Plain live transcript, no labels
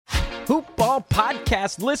Hoop Ball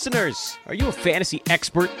Podcast listeners. Are you a fantasy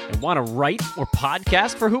expert and want to write or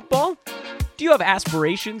podcast for Hoop Ball? Do you have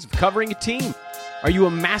aspirations of covering a team? Are you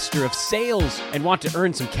a master of sales and want to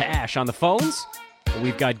earn some cash on the phones? Well,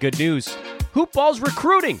 we've got good news. Hoop Ball's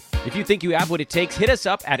recruiting. If you think you have what it takes, hit us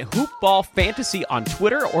up at Hoop Ball Fantasy on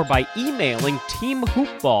Twitter or by emailing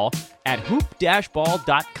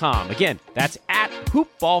teamhoopball@hoop-ball.com. Again, that's at Hoop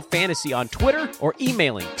Ball Fantasy on Twitter or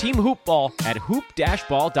emailing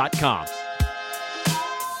teamhoopball@hoop-ball.com.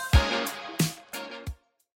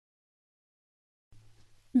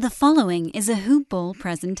 The following is a Hoop Ball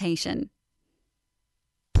presentation.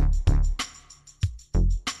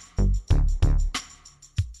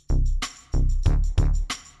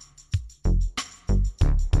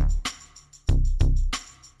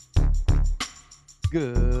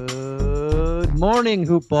 Good morning,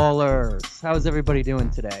 Hoop Ballers. How is everybody doing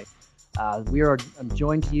today? I'm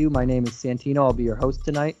joined to you. My name is Santino. I'll be your host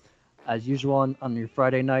tonight, as usual on your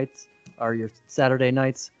Friday nights or your Saturday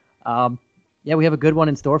nights. We have a good one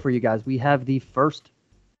in store for you guys. We have the first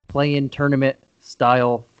play-in tournament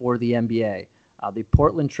style for the NBA. The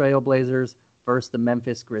Portland Trail Blazers versus the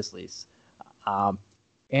Memphis Grizzlies.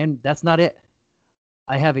 And that's not it.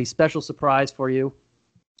 I have a special surprise for you.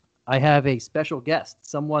 I have a special guest,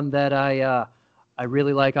 someone that I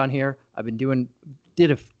really like on here. I've been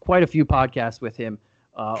quite a few podcasts with him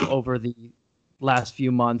over the last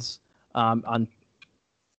few months on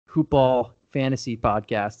Hoop Ball fantasy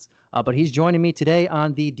podcasts. But he's joining me today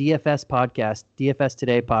on the DFS podcast, DFS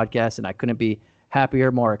Today podcast, and I couldn't be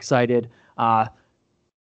happier, more excited.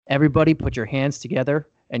 Everybody put your hands together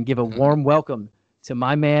and give a warm welcome to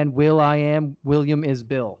my man, William is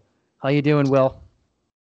Bill. How you doing, Will?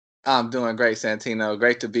 I'm doing great, Santino.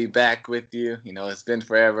 Great to be back with you. You know, it's been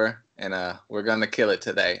forever, and we're going to kill it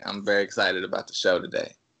today. I'm very excited about the show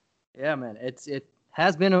today. Yeah, man. It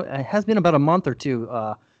has been about a month or two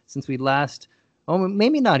since we last. Oh,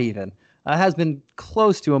 maybe not even. It has been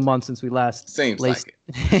close to a month since we last. Seems like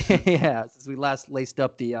it. Yeah, since we last laced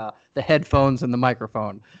up the headphones and the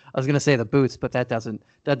microphone. I was gonna say the boots, but that doesn't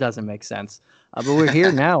make sense. But we're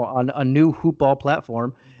here now on a new Hoop Ball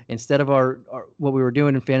platform. Instead of our what we were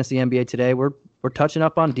doing in Fantasy NBA today, we're touching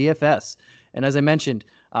up on DFS. And as I mentioned,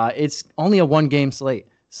 it's only a one-game slate.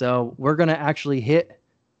 So we're going to actually hit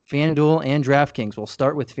FanDuel and DraftKings. We'll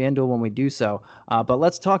start with FanDuel when we do so. But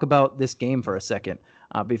let's talk about this game for a second.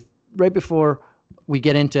 Right before we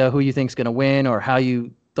get into who you think's going to win or how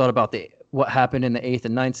you thought about what happened in the 8th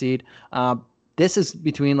and 9th seed, this is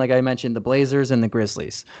between, like I mentioned, the Blazers and the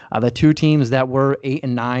Grizzlies. The two teams that were 8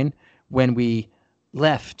 and 9 when we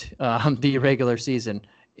left the regular season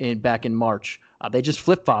back in March. They just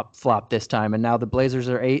flip-flopped this time, and now the Blazers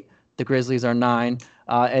are 8, the Grizzlies are 9.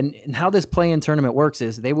 And how this play-in tournament works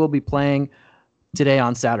is they will be playing today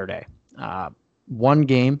on Saturday. One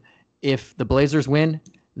game. If the Blazers win,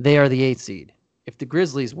 they are the 8th seed. If the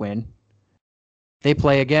Grizzlies win, they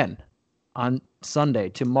play again on Sunday,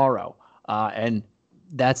 tomorrow. And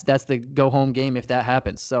that's the go-home game if that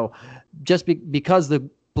happens. So just because the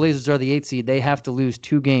Blazers are the 8th seed, they have to lose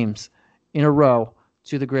 2 games in a row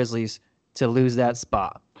to the Grizzlies to lose that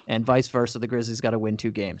spot, and vice versa. The Grizzlies got to win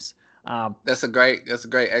 2 games. That's a great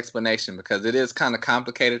explanation because it is kind of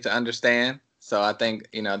complicated to understand. So I think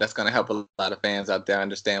that's going to help a lot of fans out there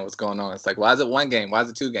understand what's going on. It's like, why is it 1 game? Why is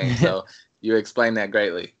it 2 games? So you explained that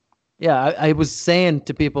greatly. Yeah, I was saying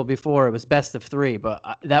to people before it was best of 3, but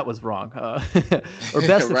that was wrong. Or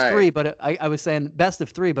best Right. of 3, but I was saying best of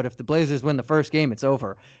 3, but if the Blazers win the first game, it's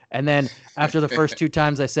over. And then after the first 2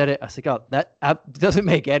 times I said it, I was like, oh, that doesn't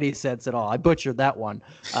make any sense at all. I butchered that one.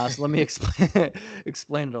 So let me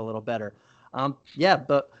explain it a little better.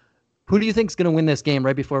 But who do you think is going to win this game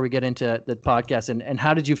right before we get into the podcast? And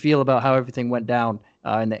how did you feel about how everything went down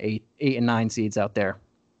in the 8 and 9 seeds out there?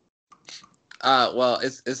 Well,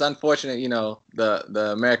 it's unfortunate,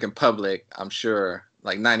 the American public, I'm sure,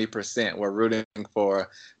 like 90% were rooting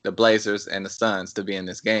for the Blazers and the Suns to be in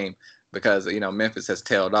this game because, Memphis has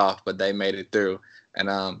tailed off, but they made it through.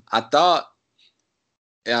 And I thought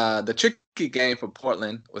the tricky game for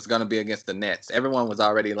Portland was going to be against the Nets. Everyone was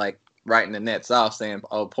already, like, writing the Nets off saying,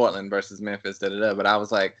 oh, Portland versus Memphis, da-da-da. But I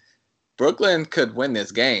was like, Brooklyn could win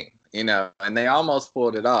this game, and they almost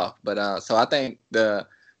pulled it off. But so I think the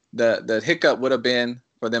hiccup would have been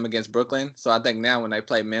for them against Brooklyn. So I think now when they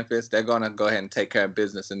play Memphis, they're going to go ahead and take care of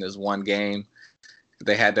business in this one game.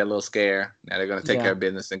 They had that little scare. Now they're going to take care of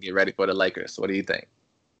business and get ready for the Lakers. What do you think?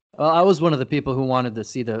 Well, I was one of the people who wanted to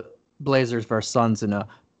see the Blazers versus Suns in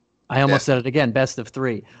I almost said it again, best of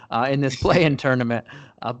 3 in this play-in tournament.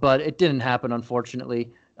 But it didn't happen, unfortunately.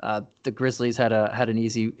 The Grizzlies had an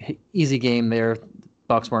easy game there.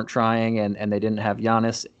 Bucks weren't trying and they didn't have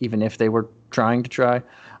Giannis, even if they were trying to try.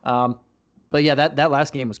 But yeah, that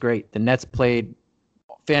last game was great. The Nets played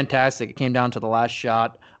fantastic. It came down to the last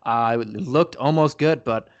shot. It looked almost good,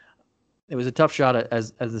 but it was a tough shot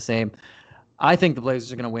as the same. I think the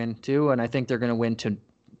Blazers are going to win too, and I think they're going to win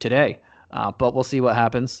today. But we'll see what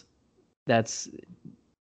happens. That's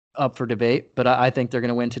up for debate, but I think they're going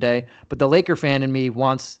to win today. But the Laker fan in me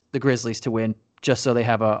wants the Grizzlies to win just so they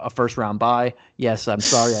have a first round bye. Yes, I'm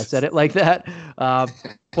sorry I said it like that.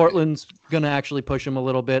 Portland's going to actually push them a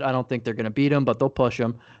little bit. I don't think they're going to beat them, but they'll push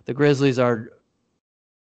them. The Grizzlies are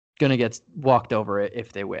going to get walked over it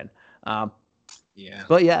if they win. Yeah.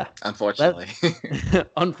 But yeah. Unfortunately.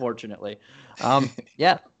 Unfortunately.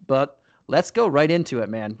 Yeah, but let's go right into it,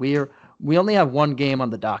 man. We only have one game on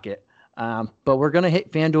the docket, but we're going to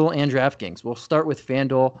hit FanDuel and DraftKings. We'll start with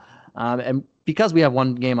FanDuel. And because we have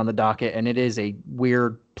one game on the docket and it is a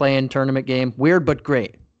weird play-in tournament game, weird but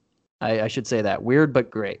great. I should say that. Weird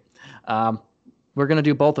but great. We're going to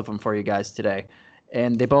do both of them for you guys today.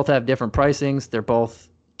 And they both have different pricings. They're both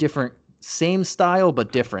different, same style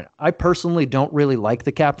but different. I personally don't really like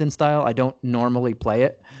the captain style. I don't normally play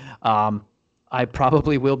it. I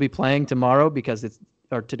probably will be playing tomorrow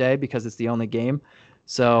today because it's the only game.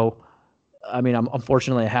 So, I mean,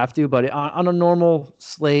 unfortunately I have to, but on a normal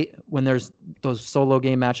slate, when there's those solo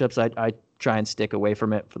game matchups, I try and stick away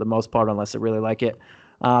from it for the most part, unless I really like it.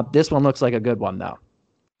 This one looks like a good one though.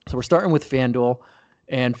 So we're starting with FanDuel.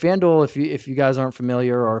 And FanDuel, if you guys aren't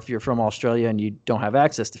familiar, or if you're from Australia and you don't have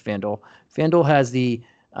access to FanDuel has the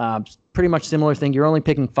pretty much similar thing. You're only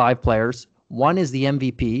picking 5 players. One is the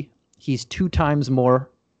MVP. He's 2 times more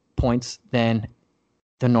points than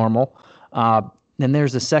the normal. Then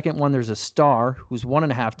there's a second one. There's a star who's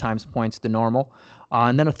 1.5 times points the normal.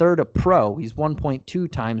 And then a third, a pro. He's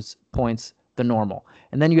 1.2 times points the normal.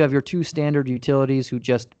 And then you have your 2 standard utilities who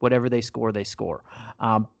just whatever they score, they score.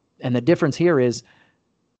 And the difference here is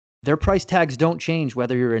their price tags don't change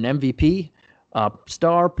whether you're an MVP,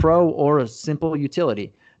 star, pro, or a simple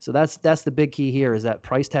utility. So that's the big key here, is that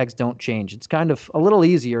price tags don't change. It's kind of a little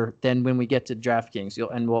easier than when we get to DraftKings,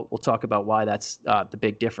 and we'll talk about why that's the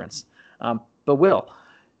big difference. But Will,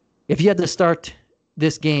 if you had to start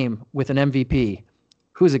this game with an MVP,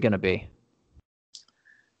 who's it going to be?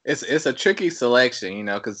 It's a tricky selection,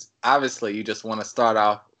 because obviously you just want to start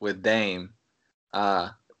off with Dame,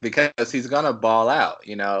 because he's gonna ball out.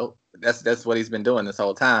 That's what he's been doing this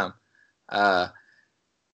whole time, and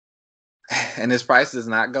his price does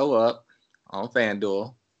not go up on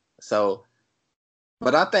FanDuel. So,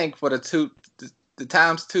 but I think for the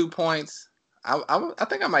times 2 points, I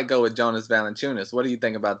think I might go with Jonas Valanciunas. What do you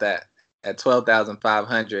think about that? At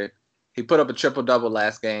 12,500, he put up a triple-double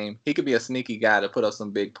last game. He could be a sneaky guy to put up some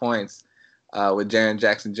big points with Jaren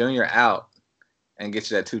Jackson Jr. out and get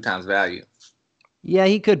you that 2 times value. Yeah,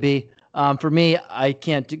 he could be. For me, I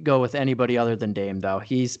can't go with anybody other than Dame, though.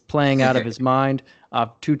 He's playing out of his mind.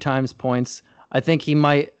 2 times points. I think he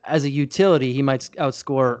might, as a utility, he might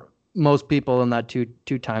outscore most people in that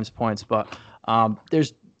two times points. But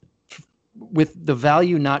there's, with the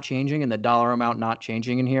value not changing and the dollar amount not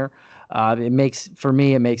changing in here, it makes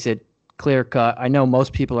it clear cut. I know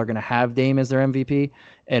most people are going to have Dame as their MVP,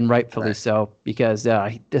 and rightfully so, because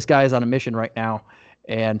this guy is on a mission right now,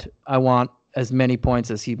 and I want as many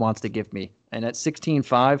points as he wants to give me. And at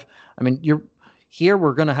 16.5, I mean,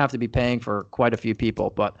 we're going to have to be paying for quite a few people,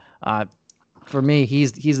 but for me,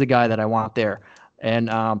 he's the guy that I want there. And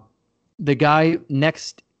the guy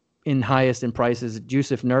next in highest in prices,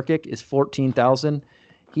 Jusuf Nurkic, is 14,000.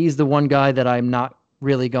 He's the one guy that I'm not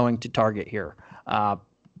really going to target here.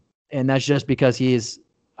 And that's just because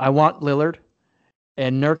I want Lillard,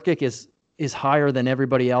 and Nurkic is higher than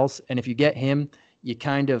everybody else. And if you get him, you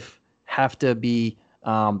kind of have to be,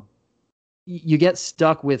 you get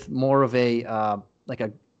stuck with more of a like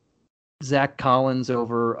a Zach Collins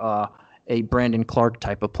over a Brandon Clark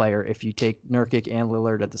type of player if you take Nurkic and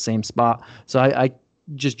Lillard at the same spot. So I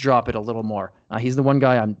just drop it a little more. He's the one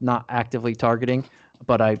guy I'm not actively targeting,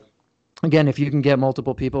 but again, if you can get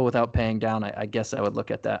multiple people without paying down, I guess I would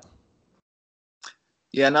look at that.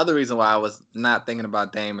 Yeah, another reason why I was not thinking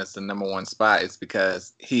about Dame as the number 1 spot is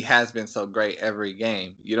because he has been so great every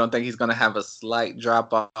game. You don't think he's going to have a slight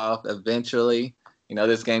drop-off eventually?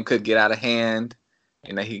 This game could get out of hand.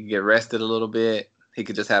 He could get rested a little bit. He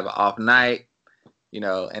could just have an off night.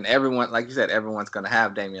 And everyone, like you said, everyone's going to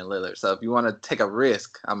have Damian Lillard. So if you want to take a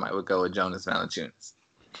risk, I would go with Jonas Valanciunas.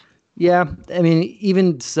 Yeah, I mean,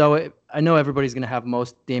 even so, I know everybody's going to have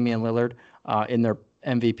most Damian Lillard in their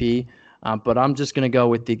MVP. But I'm just going to go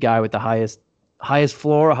with the guy with the highest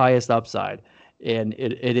floor, highest upside. and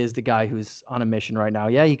it is the guy who's on a mission right now.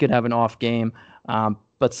 Yeah, he could have an off game,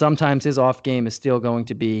 but sometimes his off game is still going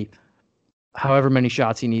to be however many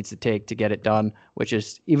shots he needs to take to get it done, which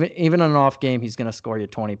is even on an off game, he's going to score you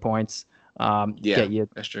 20 points, get you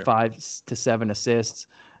 5 to 7 assists.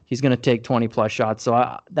 He's going to take 20 plus shots.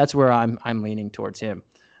 So that's where I'm leaning towards him.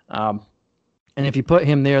 And if you put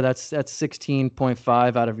him there, that's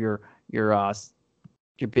 16.5 out of your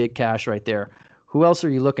big cash right there. Who else are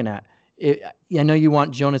you looking at? I know you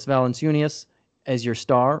want Jonas Valanciunas as your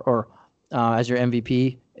star or as your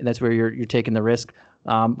MVP. That's where you're taking the risk.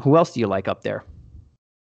 Who else do you like up there?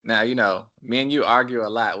 Now, me and you argue a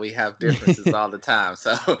lot. We have differences all the time.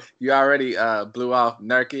 So you already blew off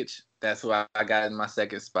Nurkic. That's who I got in my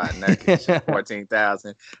second spot, Nurkic,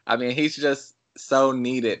 14,000. I mean, he's just so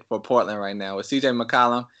needed for Portland right now. With CJ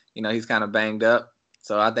McCollum, he's kind of banged up.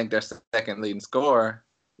 So I think their second leading scorer,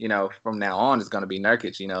 from now on is going to be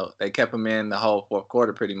Nurkic. They kept him in the whole fourth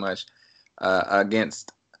quarter pretty much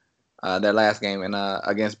against their last game and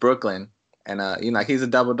against Brooklyn. And, he's a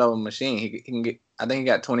double-double machine. He can get, I think he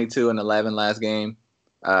got 22 and 11 last game.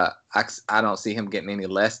 I don't see him getting any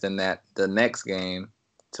less than that the next game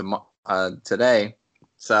today.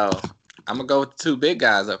 So I'm going to go with two big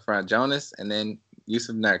guys up front, Jonas and then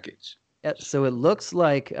Jusuf Nurkic. Yeah, so it looks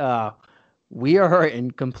like we are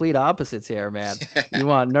in complete opposites here, man. You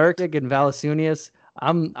want Nurkic and Valanciunas.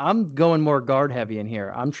 I'm going more guard heavy in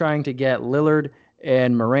here. I'm trying to get Lillard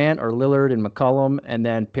and Morant or Lillard and McCollum and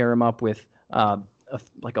then pair him up with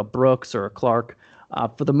like a Brooks or a Clark.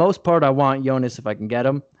 For the most part, I want Jonas if I can get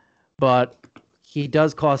him, but he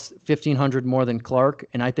does cost $1,500 more than Clark,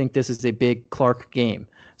 and I think this is a big Clark game.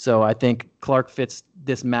 So I think Clark fits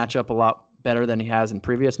this matchup a lot better than he has in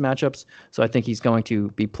previous matchups. So I think he's going to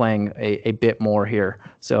be playing a bit more here.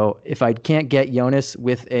 So if I can't get Jonas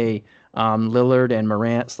with a Lillard and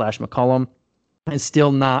Morant / McCollum and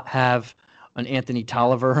still not have an Anthony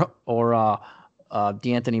Tolliver or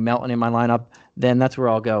DeAnthony Melton in my lineup, then that's where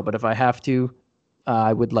I'll go. But if I have to,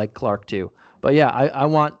 I would like Clark too. But yeah, I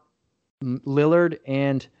want Lillard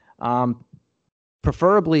and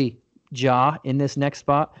preferably Ja in this next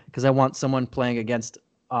spot because I want someone playing against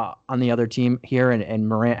on the other team here, and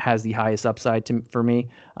Morant has the highest upside for me.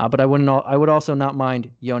 But I would also not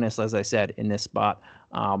mind Jonas, as I said, in this spot,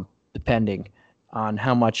 depending on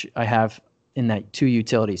how much I have in that two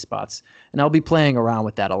utility spots, and I'll be playing around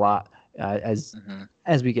with that a lot as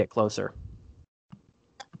we get closer.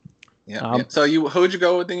 Yeah. So who'd you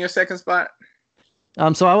go with in your second spot?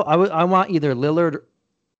 So I want either Lillard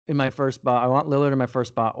in my first spot. I want Lillard in my first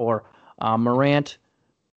spot, or Morant,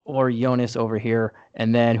 or Jonas over here,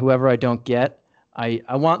 and then whoever I don't get, I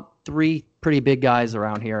want three pretty big guys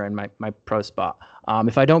around here in my pro spot.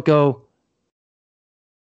 If I don't go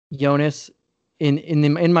Jonas in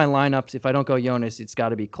my lineups, if I don't go Jonas, it's got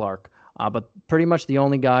to be Clark. But pretty much the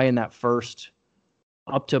only guy in that first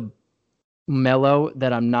up to Melo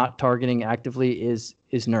that I'm not targeting actively is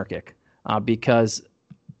Nurkic, because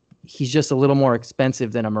he's just a little more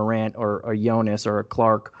expensive than a Morant or a Jonas or a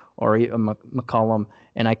Clark or a McCollum,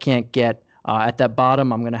 and I can't get at that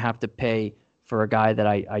bottom. I'm going to have to pay for a guy that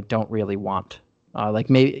I don't really want. Like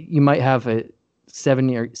maybe you might have a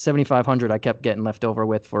 70 or 7,500 I kept getting left over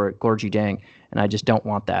with for Gorgie Dang, and I just don't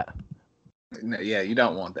want that. Yeah, you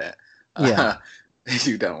don't want that. Yeah.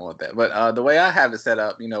 You don't want that. But the way I have it set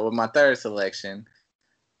up, with my third selection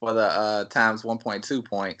for the times 1.2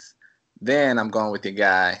 points, then I'm going with your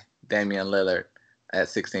guy, Damian Lillard, at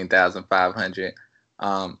 16,500.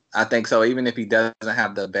 I think so. Even if he doesn't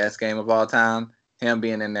have the best game of all time, him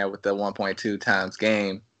being in there with the 1.2 times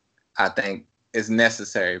game, I think is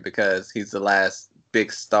necessary because he's the last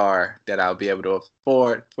big star that I'll be able to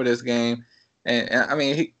afford for this game. And I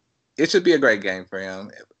mean, it should be a great game for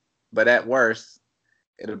him. But at worst,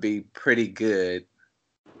 it'll be pretty good.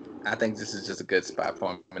 I think this is just a good spot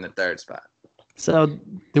for him in the third spot. So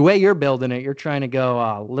the way you're building it, you're trying to go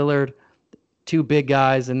Lillard, two big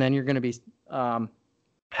guys, and then you're going to be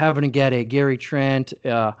having to get a Gary Trent,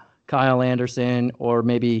 Kyle Anderson, or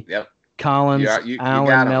maybe Collins,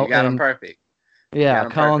 Allen, Melton. You got him perfect. Yeah,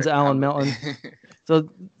 Collins, perfect. Allen, Melton. So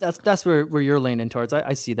that's where you're leaning towards.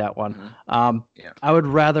 I see that one. Mm-hmm. I would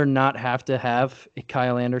rather not have to have a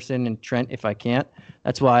Kyle Anderson and Trent if I can't.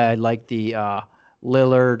 That's why I like the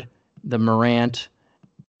Lillard, the Morant.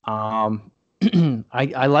 I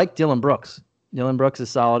like Dylan Brooks. Dylan Brooks is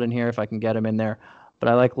solid in here if I can get him in there. But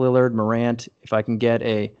I like Lillard, Morant. If I can get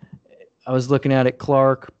I was looking at it,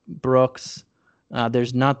 Clark, Brooks.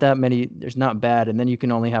 There's not that many. There's not bad. And then you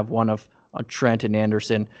can only have one of Trent and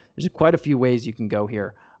Anderson. There's quite a few ways you can go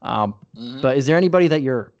here. But is there anybody that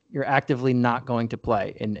you're you're actively not going to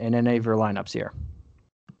play in any of your lineups here?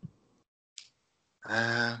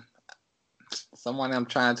 Someone I'm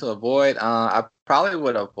trying to avoid. I probably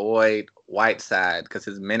would avoid Whiteside because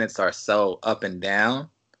his minutes are so up and down.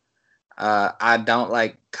 I don't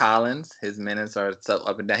like Collins. His minutes are so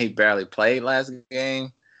up and down. He barely played last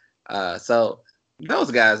game. So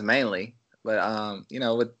those guys mainly. But,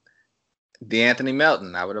 with DeAnthony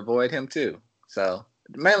Melton, I would avoid him too. So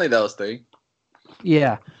mainly those three.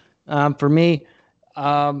 Yeah. For me,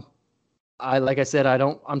 like I said,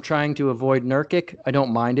 I'm trying to avoid Nurkic. I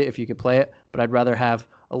don't mind it if you could play it, but I'd rather have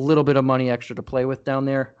a little bit of money extra to play with down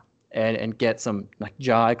there and get some like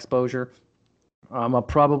jaw exposure. I'll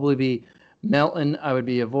probably be Melton. I would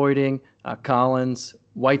be avoiding Collins.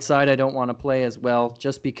 Whiteside, I don't want to play as well,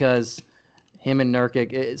 just because him and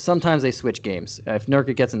Nurkic, sometimes they switch games. If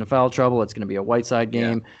Nurkic gets into foul trouble, it's going to be a Whiteside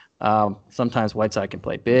game. Yeah. Sometimes Whiteside can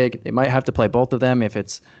play big. They might have to play both of them if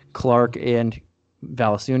it's Clark and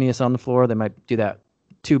Valanciunas on the floor. They might do that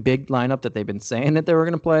too big lineup that they've been saying that they were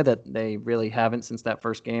going to play that they really haven't since that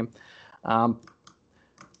first game.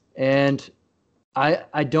 And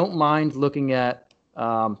I don't mind looking at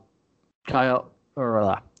Kyle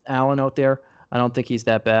or Allen out there. I don't think he's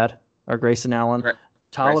that bad. Or Grayson Allen. Right.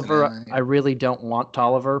 Tolliver, Allen, yeah. I really don't want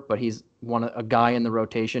Tolliver, but he's a guy in the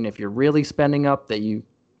rotation. If you're really spending up that you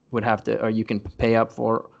would have to, or you can pay up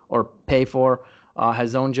for or pay for.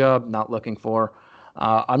 Has own job, not looking for.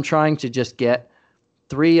 I'm trying to just get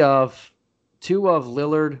two of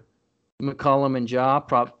Lillard, McCollum, and Ja,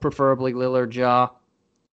 preferably Lillard, Ja.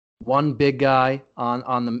 One big guy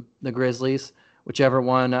on the Grizzlies, whichever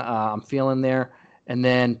one I'm feeling there, and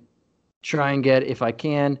then try and get, if I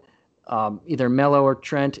can, either Melo or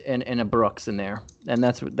Trent and a Brooks in there, and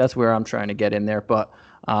that's where I'm trying to get in there. But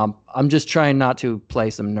I'm just trying not to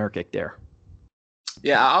play some Nurkic there.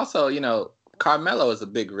 Yeah, I also, Carmelo is a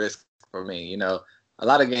big risk for me. A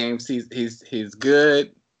lot of games he's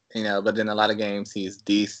good, but then a lot of games he's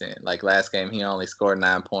decent. Like last game, he only scored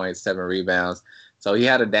 9 points, 7 rebounds. So he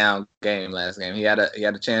had a down game last game. He had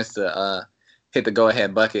a chance to hit the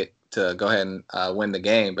go-ahead bucket to go ahead and win the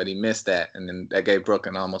game, but he missed that, and then that gave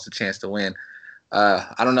Brooklyn almost a chance to win.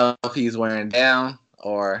 I don't know if he's wearing down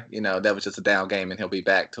or that was just a down game and he'll be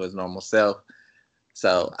back to his normal self.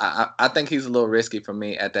 So I think he's a little risky for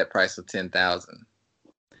me at that price of $10,000.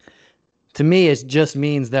 To me, it just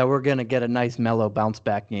means that we're gonna get a nice Melo bounce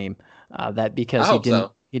back game. That because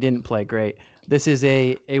he didn't play great. This is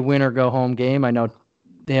a win or go home game. I know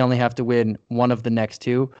they only have to win one of the next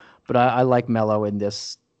two, but I like Melo in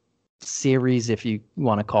this series, if you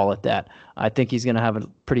want to call it that. I think he's gonna have a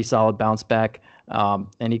pretty solid bounce back,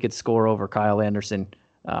 and he could score over Kyle Anderson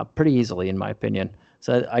pretty easily, in my opinion.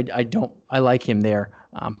 So I like him there,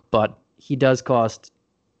 but he does cost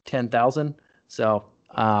 $10,000. So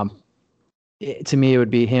to me, it would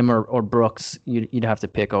be him or Brooks. You'd have to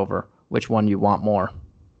pick over which one you want more.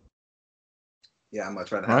 Yeah, I'm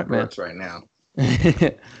much rather have Brooks right now.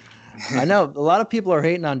 I know a lot of people are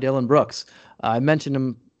hating on Dillon Brooks. I mentioned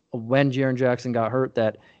him when Jaren Jackson got hurt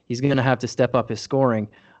that he's going to have to step up his scoring.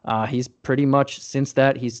 He's pretty much since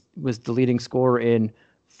that was the leading scorer in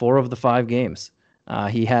 4 of the 5 games.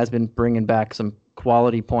 He has been bringing back some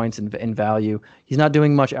quality points and value. He's not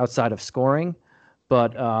doing much outside of scoring,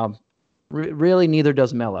 but really neither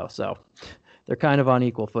does Melo. So they're kind of on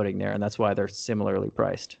equal footing there, and that's why they're similarly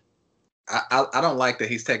priced. I don't like that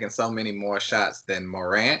he's taking so many more shots than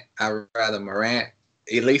Morant. I'd rather Morant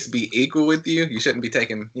at least be equal with you. You shouldn't be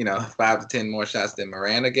taking 5 to 10 more shots than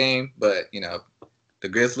Morant a game, but the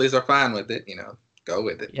Grizzlies are fine with it. Go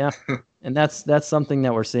with it. Yeah, and that's something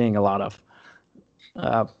that we're seeing a lot of.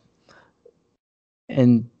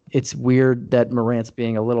 And it's weird that Morant's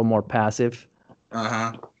being a little more passive.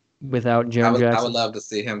 Without Jaren Jackson. I would love to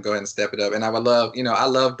see him go ahead and step it up. And I would love, I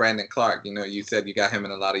love Brandon Clark. You said you got him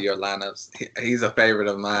in a lot of your lineups. He's a favorite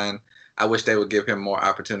of mine. I wish they would give him more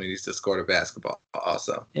opportunities to score the basketball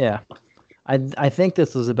also. Yeah. I think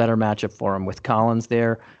this was a better matchup for him with Collins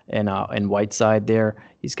there and Whiteside there.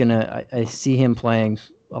 He's going to – I see him playing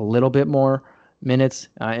a little bit more minutes,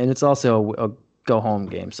 and it's also a go-home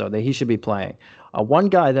game, so he should be playing. One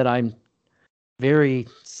guy that I'm very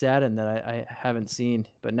saddened that I haven't seen,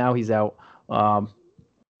 but now he's out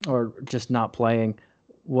or just not playing,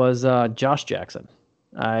 was Josh Jackson.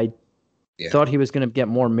 I thought he was going to get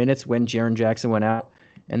more minutes when Jaren Jackson went out,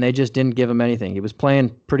 and they just didn't give him anything. He was playing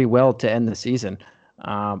pretty well to end the season,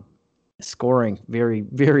 scoring very,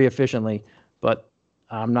 very efficiently, but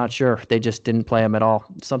I'm not sure. They just didn't play him at all.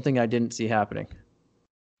 Something I didn't see happening.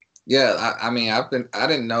 Yeah, I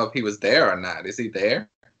didn't know if he was there or not. Is he there?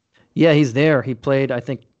 Yeah, he's there. He played, I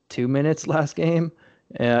think, 2 minutes last game,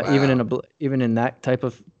 Wow. Even in that type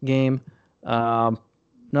of game.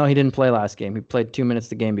 No, he didn't play last game. He played 2 minutes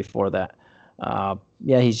the game before that.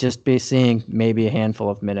 Yeah, he's just be seeing maybe a handful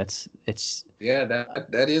of minutes. It's Yeah,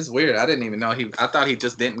 that is weird. I didn't even know he. I thought he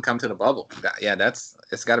just didn't come to the bubble. Yeah,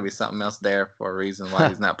 it's got to be something else there for a reason why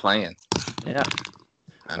he's not playing. yeah.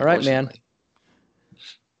 All right, man.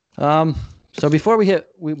 Unfortunately. So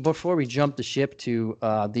before we jump the ship to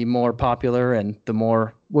the more popular and the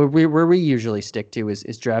more where we usually stick to is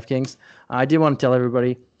DraftKings. I do want to tell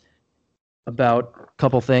everybody about a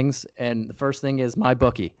couple things, and the first thing is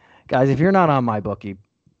MyBookie. Guys, if you're not on MyBookie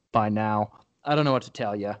by now, I don't know what to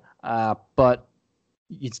tell you. But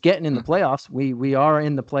it's getting in the playoffs. We are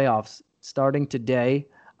in the playoffs starting today.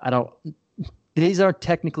 These are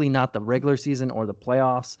technically not the regular season or the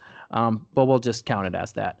playoffs, but we'll just count it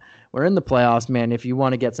as that. We're in the playoffs, man. If you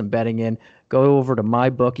want to get some betting in, go over to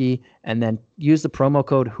MyBookie and then use the promo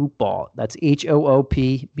code HoopBall. That's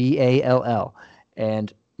HOOPBALL.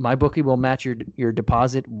 And MyBookie will match your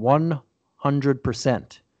deposit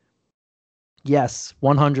 100%. Yes,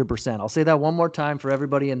 100%. I'll say that one more time for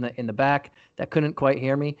everybody in the back that couldn't quite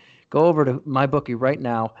hear me. Go over to MyBookie right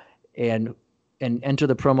now and enter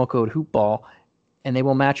the promo code HoopBall, and they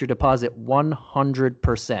will match your deposit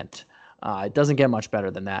 100%. It doesn't get much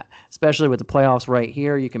better than that, especially with the playoffs right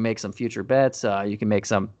here. You can make some future bets. You can make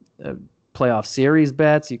some playoff series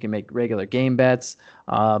bets. You can make regular game bets,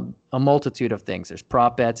 a multitude of things. There's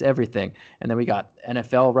prop bets, everything. And then we got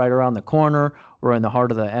NFL right around the corner. We're in the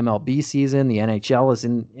heart of the MLB season. The NHL is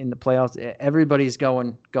in the playoffs. Everybody's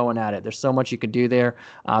going at it. There's so much you can do there.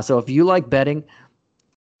 So if you like betting,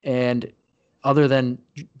 and other than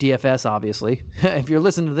DFS, obviously, if you're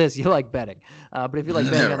listening to this, you like betting. But if you like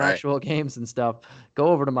betting on Right. actual games and stuff, go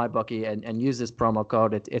over to MyBookie and use this promo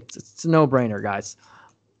code. It's a no-brainer, guys.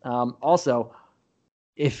 Also,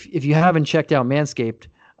 if you haven't checked out Manscaped,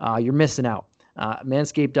 you're missing out.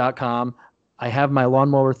 Manscaped.com. I have my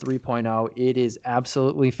Lawnmower 3.0. It is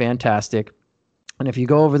absolutely fantastic. And if you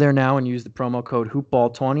go over there now and use the promo code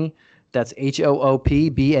HoopBall20, that's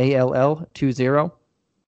HOOPBALL20,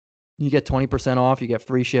 you get 20% off. You get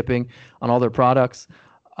free shipping on all their products.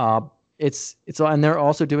 And they're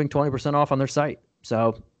also doing 20% off on their site.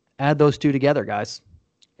 So add those two together, guys,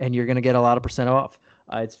 and you're going to get a lot of percent off.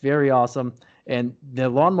 It's very awesome. And the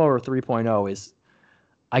Lawnmower 3.0 is,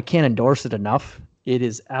 I can't endorse it enough. It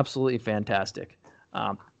is absolutely fantastic.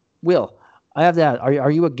 Will, I have that.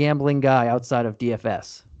 Are you a gambling guy outside of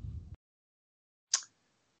DFS?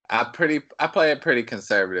 I play it pretty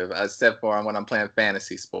conservative, except for when I'm playing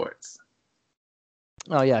fantasy sports.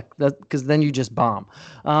 Oh yeah, because then you just bomb.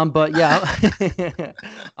 But yeah,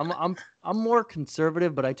 I'm more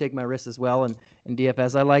conservative, but I take my risks as well. And in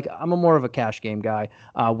DFS, I'm a more of a cash game guy.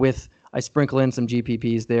 I sprinkle in some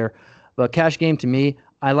GPPs there, but cash game to me,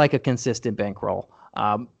 I like a consistent bankroll.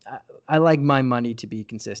 I like my money to be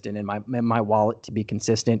consistent and my wallet to be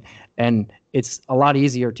consistent, and it's a lot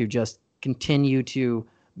easier to just continue to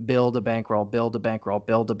build a bankroll. Rome,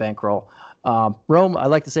 I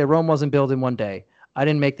like to say Rome wasn't built in one day. I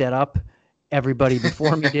didn't make that up. Everybody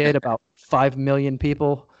before me did, about 5 million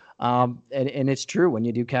people. And it's true when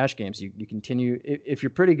you do cash games. You continue, if you're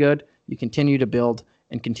pretty good, you continue to build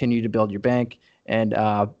your bank. And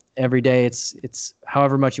every day it's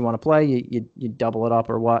however much you want to play, you double it up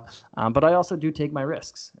or what. But I also do take my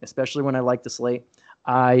risks, especially when I like the slate.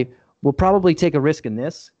 I will probably take a risk in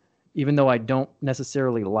this, even though I don't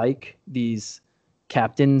necessarily like these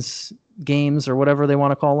captains games or whatever they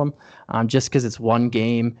want to call them, just because it's one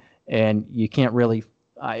game and you can't really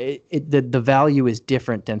the value is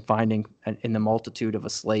different than finding in the multitude of a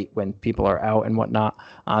slate when people are out and whatnot.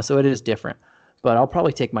 So it is different, but I'll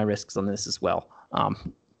probably take my risks on this as well,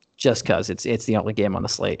 just because it's the only game on the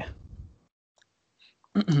slate.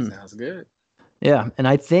 Sounds good. Yeah, and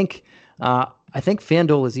I think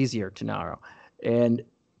FanDuel is easier to narrow, and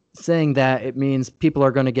saying that, it means people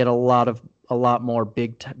are going to get a lot more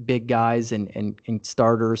big guys and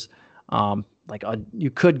starters.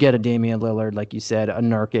 You could get a Damian Lillard, like you said, a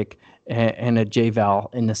Nurkic and a J-Val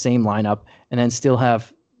in the same lineup, and then still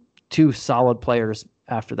have two solid players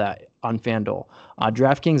after that on FanDuel.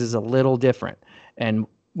 DraftKings is a little different, and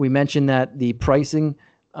we mentioned that the pricing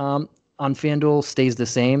on FanDuel stays the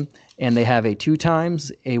same, and they have a 2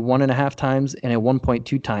 times, a 1.5 times, and a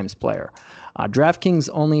 1.2 times player. DraftKings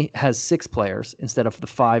only has 6 players instead of the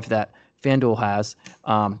 5 that FanDuel has,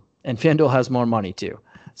 and FanDuel has more money too.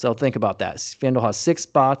 So think about that. FanDuel has 6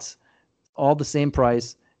 spots, all the same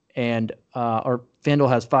price, or FanDuel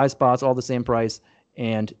has 5 spots, all the same price,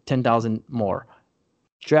 and 10,000 more.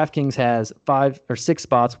 DraftKings has 5 or 6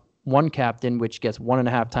 spots, 1 captain, which gets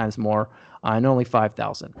 1.5 times more, and only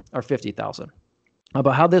 5,000 or 50,000.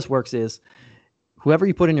 But how this works is whoever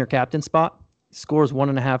you put in your captain spot scores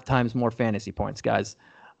 1.5 times more fantasy points, guys.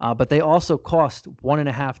 But they also cost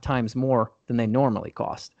 1.5 times more than they normally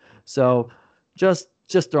cost. So just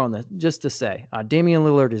throwing this, just to say, Damian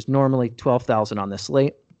Lillard is normally 12,000 on this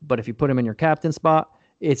slate, but if you put him in your captain spot,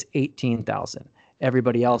 it's 18,000.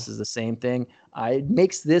 Everybody else is the same thing. It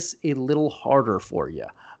makes this a little harder for you.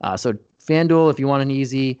 So FanDuel, if you want an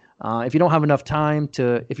easy, if you don't have enough time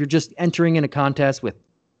if you're just entering in a contest with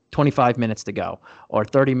 25 minutes to go or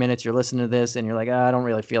 30 minutes, you're listening to this and you're like, I don't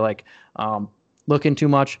really feel like looking too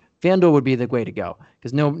much, FanDuel would be the way to go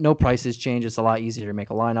because no prices change. It's a lot easier to make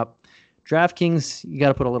a lineup. DraftKings, you got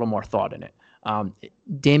to put a little more thought in it.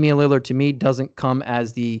 Damian Lillard, to me, doesn't come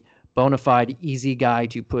as the bona fide easy guy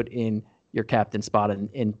to put in your captain spot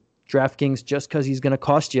in DraftKings just because he's going to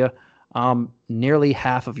cost you nearly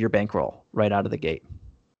half of your bankroll right out of the gate.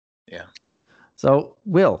 Yeah. So,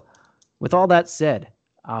 Will, with all that said,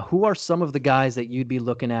 who are some of the guys that you'd be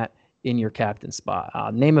looking at in your captain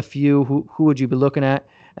spot? Name a few. Who would you be looking at?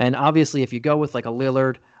 And obviously, if you go with like a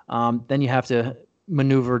Lillard, then you have to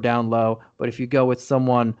maneuver down low. But if you go with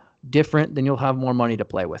someone different, then you'll have more money to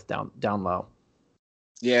play with down low.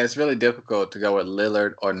 Yeah, it's really difficult to go with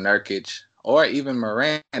Lillard or Nurkic or even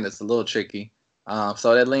Morant. It's a little tricky.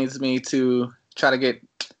 So that leads me to try to get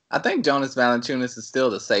 – I think Jonas Valanciunas is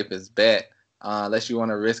still the safest bet unless you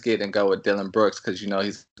want to risk it and go with Dillon Brooks because you know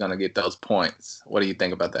he's going to get those points. What do you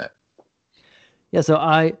think about that? Yeah, so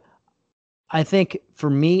I think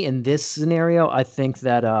for me in this scenario, I think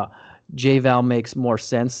that J-Val makes more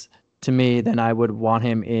sense to me than I would want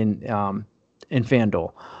him in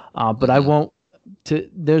FanDuel. But I won't –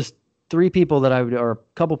 there's three people that I would, or a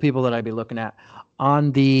couple people that I'd be looking at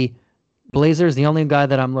on the Blazers. The only guy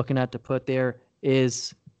that I'm looking at to put there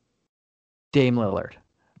is Dame Lillard.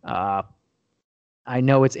 I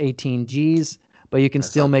know it's 18 G's, but you can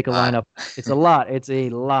still make a lineup. It's a lot. It's a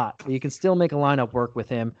lot. But you can still make a lineup work with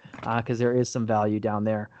him because there is some value down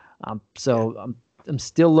there. So I'm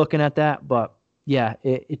still looking at that, but yeah,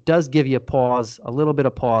 it does give you a little bit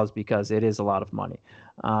of pause because it is a lot of money.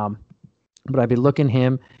 But I'd be looking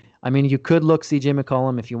him. I mean, you could look CJ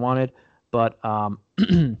McCollum if you wanted, but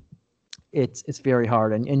it's very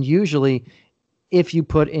hard. And usually, if you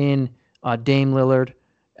put in Dame Lillard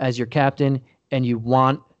as your captain, and you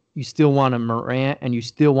still want a Morant, and you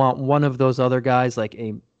still want one of those other guys like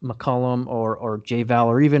a McCollum or J-Val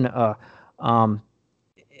or even a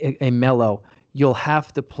Melo, you'll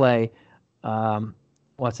have to play.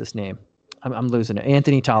 What's his name? I'm losing it.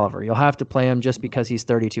 Anthony Tolliver. You'll have to play him just because he's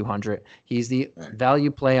 3,200. He's the value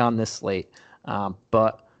play on this slate.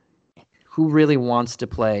 But who really wants to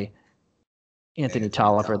play Anthony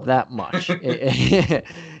Tolliver that much?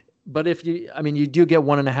 But you do get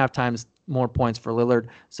 1.5 times more points for Lillard.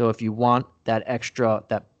 So if you want that extra,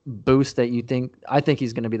 that boost that I think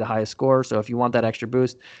he's going to be the highest scorer. So if you want that extra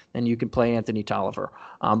boost, then you can play Anthony Tolliver.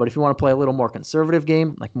 But if you want to play a little more conservative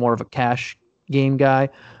game, like more of a cash game guy,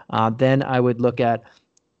 then I would look at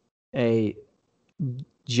a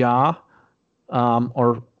Ja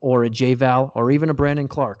or a J-Val or even a Brandon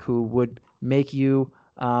Clark, who would make you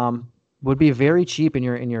would be very cheap in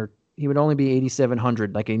your he would only be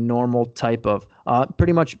 8,700, like a normal type of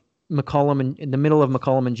pretty much McCollum in the middle of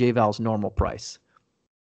McCollum and J-Val's normal price.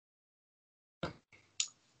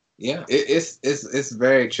 Yeah, it's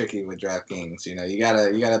very tricky with DraftKings. You know, you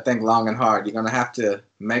gotta think long and hard. You're gonna have to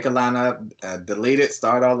make a lineup, delete it,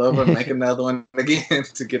 start all over, make another one again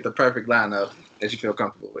to get the perfect lineup that you feel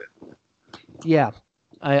comfortable with. Yeah,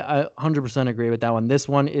 I 100% agree with that one. This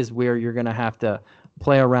one is where you're gonna have to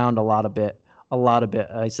play around a lot of bit.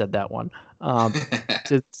 I said that one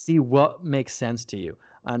to see what makes sense to you.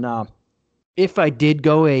 And if I did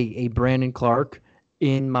go a Brandon Clark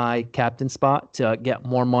in my captain spot to get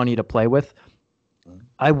more money to play with,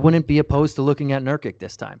 I wouldn't be opposed to looking at Nurkic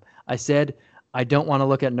this time. I said I don't want to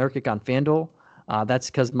look at Nurkic on FanDuel. That's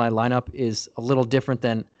because my lineup is a little different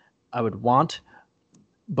than I would want.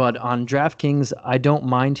 But on DraftKings, I don't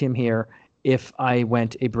mind him here if I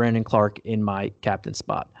went a Brandon Clark in my captain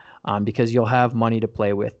spot, because you'll have money to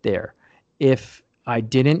play with there. If I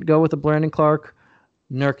didn't go with a Brandon Clark,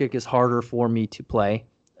 Nurkic is harder for me to play.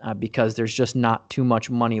 Because there's just not too much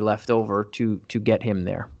money left over to get him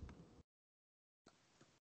there.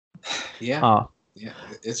 Yeah,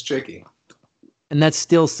 it's tricky. And that's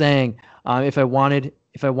still saying if I wanted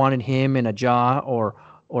him in a Ja or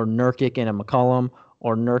Nurkic and a McCollum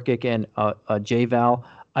or Nurkic and a J-Val,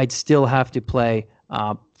 I'd still have to play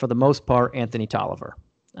for the most part Anthony Tolliver.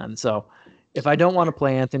 And so if I don't want to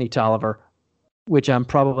play Anthony Tolliver, which I'm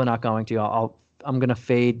probably not going to, I'll gonna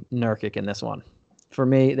fade Nurkic in this one. For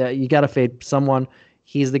me, that you got to fade someone.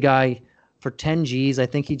 He's the guy for 10 Gs. I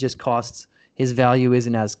think he just costs, his value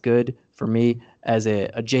isn't as good for me as a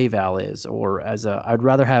J-Val is, or I'd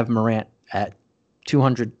rather have Morant at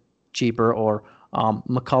 200 cheaper, or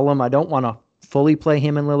McCollum. I don't want to fully play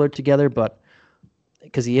him and Lillard together, but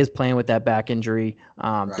because he is playing with that back injury,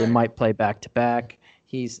 they might play back to back.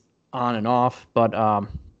 He's on and off, but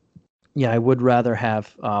I would rather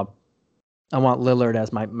have. I want Lillard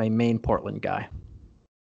as my main Portland guy.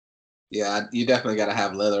 Yeah, you definitely got to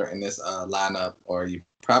have Lillard in this lineup, or you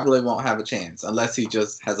probably won't have a chance unless he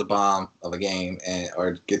just has a bomb of a game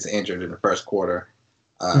or gets injured in the first quarter.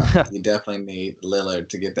 You definitely need Lillard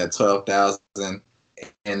to get that 12,000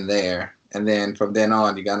 in there, and then from then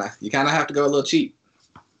on, you kind of have to go a little cheap.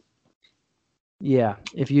 Yeah,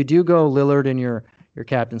 if you do go Lillard in your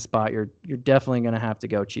captain spot, you're definitely going to have to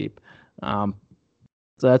go cheap. So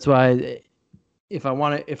that's why. If I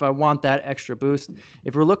want that extra boost,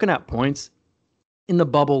 if we're looking at points, in the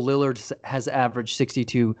bubble, Lillard has averaged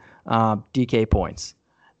 62 DK points.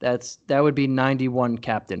 That would be 91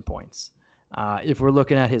 captain points. If we're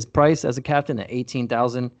looking at his price as a captain at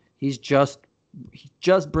 18,000, he's just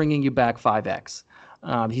bringing you back 5x.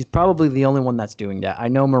 He's probably the only one that's doing that. I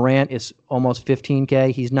know Morant is almost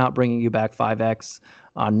 15K. He's not bringing you back 5x.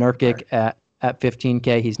 Nurkic at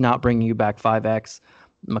 15K, he's not bringing you back 5x.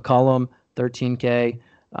 McCollum, 13K,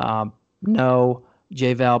 no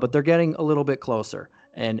J-Val, but they're getting a little bit closer,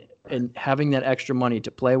 and having that extra money to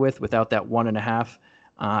play with without that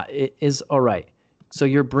 1.5, it is all right. So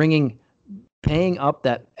you're paying up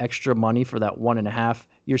that extra money for that 1.5.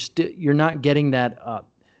 You're not getting that.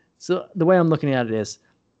 So the way I'm looking at it is,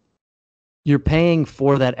 you're paying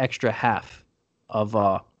for that extra half of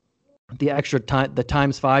the extra time, the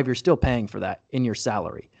times 5. You're still paying for that in your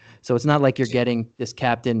salary. So it's not like you're getting this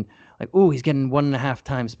captain like, oh, he's getting 1.5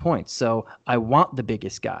 times points, so I want the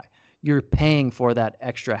biggest guy. You're paying for that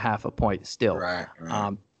extra half a point still. Right.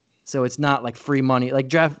 So it's not like free money. Like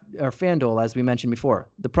Draft or FanDuel, as we mentioned before,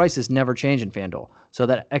 the prices never change in FanDuel. So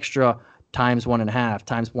that extra times 1.5,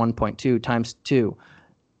 times 1.2, times 2,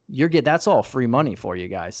 that's all free money for you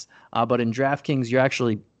guys. But in DraftKings, you're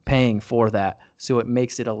actually paying for that, so it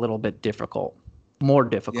makes it a little bit more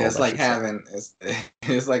difficult. Yeah, it's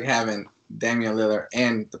like having Damian Lillard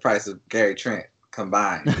and the price of Gary Trent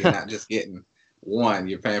combined. You're not just getting one;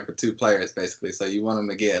 you're paying for 2 players basically. So you want them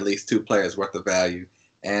to get at least 2 players worth of value.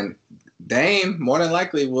 And Dame, more than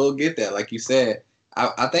likely, will get that. Like you said,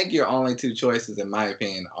 I think your only 2 choices, in my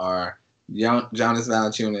opinion, are Jonas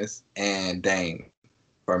Valanciunas and Dame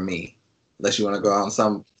for me. Unless you want to go on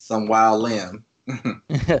some wild limb.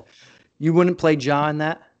 You wouldn't play Ja in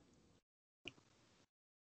that?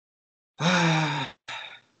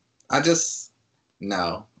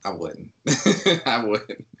 No, I wouldn't. I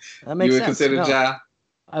wouldn't. That makes sense. You would consider Ja?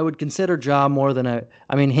 I would consider Ja more than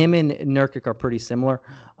him and Nurkic are pretty similar.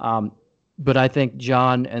 But I think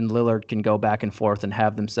John and Lillard can go back and forth and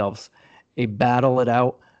have themselves a battle it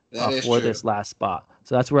out for this last spot.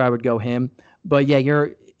 So that's where I would go him. But yeah,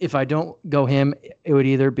 if I don't go him, it would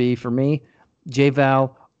either be for me,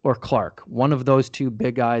 J-Val or Clark. One of those 2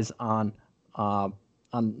 big guys on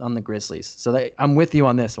the Grizzlies. So I'm with you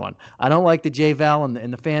on this one. I don't like the J-Val and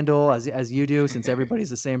the FanDuel as you do, since everybody's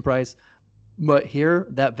the same price. But here,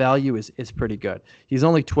 that value is pretty good. He's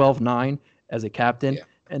only 12.9 as a captain,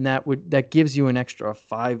 and that gives you an extra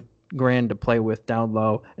 $5,000 to play with down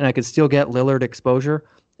low. And I could still get Lillard exposure.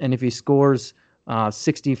 And if he scores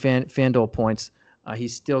 60 FanDuel points,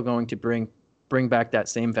 he's still going to bring back that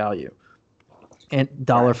same value, and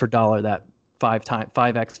dollar for dollar that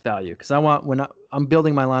 5x value. Because when I'm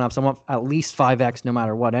building my lineups, I want at least 5x no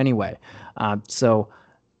matter what anyway. So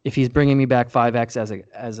if he's bringing me back 5x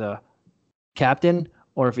as a captain,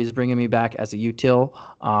 or if he's bringing me back as a util,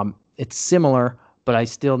 it's similar, but I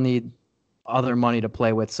still need other money to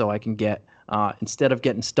play with, so I can get instead of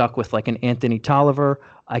getting stuck with like an Anthony Tolliver,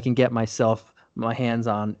 I can get my hands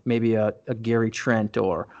on maybe a Gary Trent,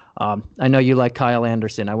 or I know you like Kyle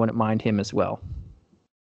Anderson. I wouldn't mind him as well.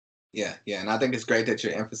 Yeah, and I think it's great that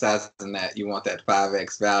you're emphasizing that you want that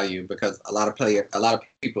 5x value, because a lot of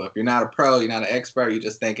people, if you're not a pro, you're not an expert, you're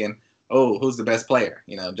just thinking, oh, who's the best player?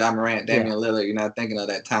 Ja Morant, Damian Lillard. You're not thinking of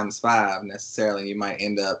that times 5 necessarily. You might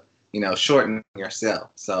end up, shortening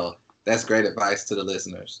yourself. So that's great advice to the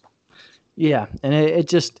listeners. Yeah, and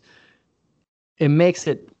it makes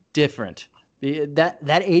it different. That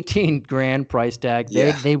 $18,000 price tag,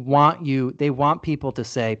 they want people to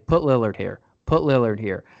say, put Lillard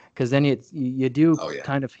here. Because then you do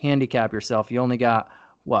kind of handicap yourself. You only got,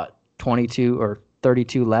 22 or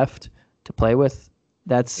 32 left to play with.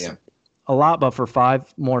 That's a lot, but for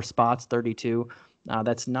 5 more spots, 32,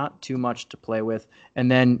 that's not too much to play with. And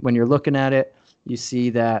then when you're looking at it, you see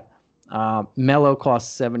that Melo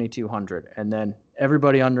costs 7,200, and then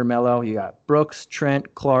everybody under Melo, you got Brooks,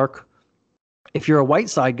 Trent, Clark. If you're a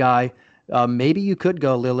Whiteside guy, maybe you could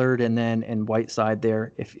go Lillard and Whiteside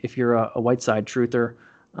there. If you're a Whiteside truther,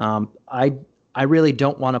 I really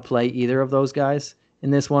don't want to play either of those guys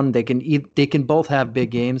in this one. They can both have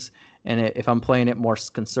big games, and if I'm playing it more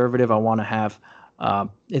conservative, I want to have.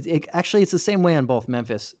 Actually, it's the same way on both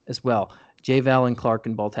Memphis as well. J-Val and Clark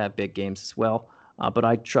can both have big games as well, but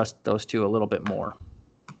I trust those two a little bit more.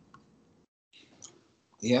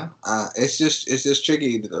 Yeah, it's just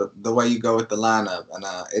tricky the way you go with the lineup, and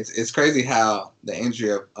it's crazy how the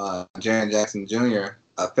injury of Jaren Jackson Jr.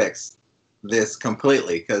 affects this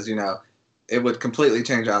completely, because it would completely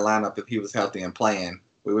change our lineup if he was healthy and playing.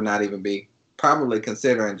 We would not even be probably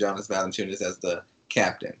considering Jonas Valanciunas as the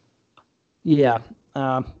captain. Yeah,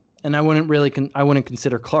 and I wouldn't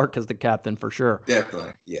consider Clark as the captain for sure.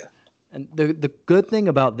 Definitely, yeah. And the good thing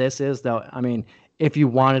about this is, though, I mean, if you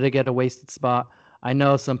wanted to get a wasted spot, I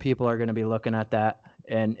know some people are going to be looking at that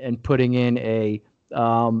and putting in a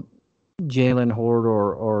Jalen Horde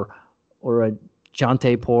or a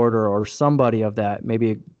Jonte Porter or somebody of that,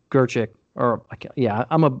 maybe a Gerchik or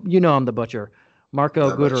I'm the butcher,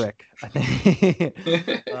 Marco Guduric. I think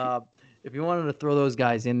if you wanted to throw those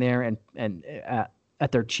guys in there and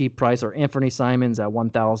at their cheap price, or Anthony Simons at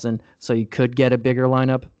 1,000, so you could get a bigger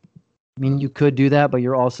lineup. I mean, you could do that, but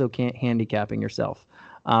you're also can't handicapping yourself.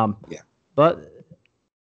 But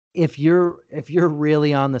if you're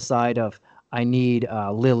really on the side of I need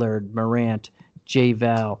Lillard, Morant,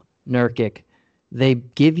 J-Val, Nurkic, they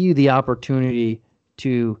give you the opportunity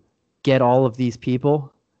to get all of these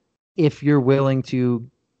people if you're willing to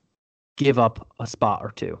give up a spot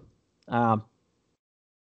or two.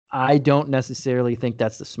 I don't necessarily think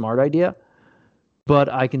that's the smart idea, but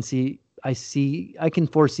I can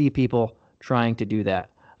foresee people trying to do that.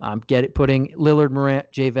 Putting Lillard,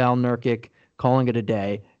 Morant, J-Val, Nurkic, calling it a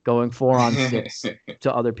day, going 4-on-6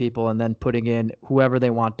 to other people, and then putting in whoever they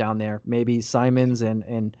want down there. Maybe Simons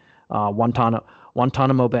and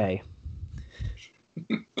Guantanamo Bay.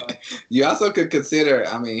 You also could consider,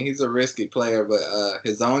 I mean, he's a risky player, but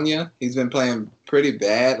Hezonja, he's been playing pretty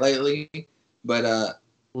bad lately. But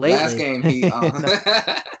last game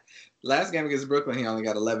last game against Brooklyn, he only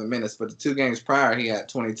got 11 minutes, but the 2 games prior, he had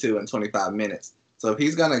 22 and 25 minutes. So if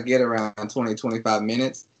he's going to get around 20, 25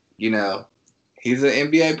 minutes, he's an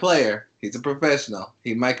NBA player. He's a professional.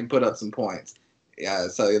 He might can put up some points.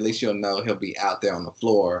 So at least you'll know he'll be out there on the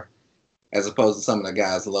floor, as opposed to some of the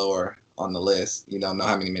guys lower on the list. You don't know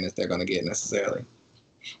how many minutes they're going to get necessarily.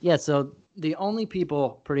 Yeah, so the only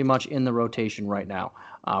people pretty much in the rotation right now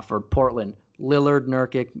for Portland, Lillard,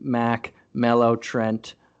 Nurkic, Mack, Melo,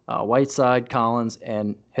 Trent, Whiteside, Collins,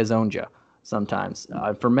 and Hezonja sometimes.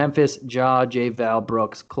 For Memphis, Ja, J-Val,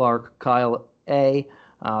 Brooks, Clark, Kyle A.,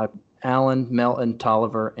 Allen, Melton,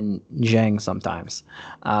 Tolliver, and Zhang sometimes.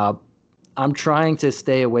 I'm trying to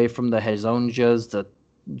stay away from the Hezonjas, the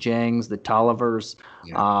Zhangs, the Tollivers,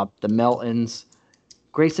 the Meltons.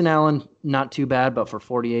 Grayson Allen, not too bad, but for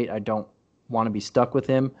 48, I don't want to be stuck with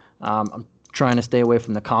him. I'm trying to stay away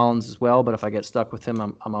from the Collins as well, but if I get stuck with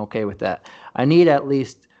him, I'm okay with that. I need at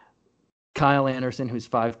least Kyle Anderson, who's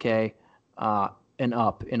 5K and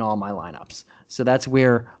up in all my lineups. So that's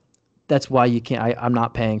why you can't. I'm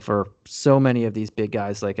not paying for so many of these big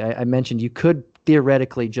guys. Like I mentioned, you could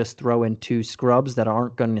theoretically just throw in 2 scrubs that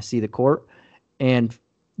aren't going to see the court, and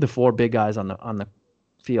the 4 big guys on the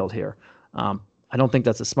field here. I don't think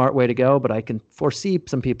that's a smart way to go, but I can foresee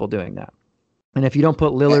some people doing that. And if you don't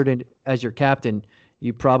put Lillard in as your captain,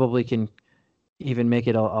 you probably can even make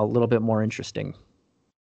it a little bit more interesting.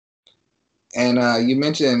 And you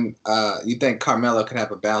mentioned you think Carmelo could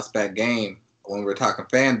have a bounce-back game when we're talking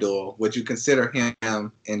FanDuel. Would you consider him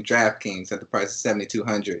in DraftKings at the price of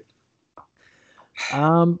 $7,200?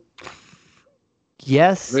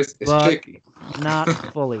 Yes, it's but tricky. Not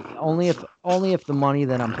fully. Only if the money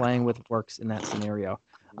that I'm playing with works in that scenario.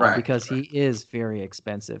 Right. Because he is very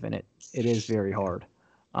expensive, and it is very hard.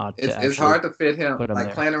 It's hard to fit him. Like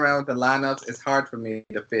there. Playing around with the lineups, it's hard for me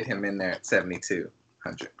to fit him in there at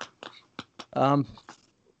 7,200.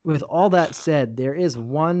 With all that said, there is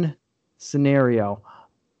one scenario.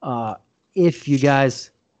 If you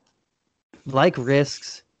guys like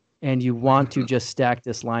risks and you want to just stack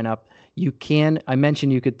this lineup, you can. I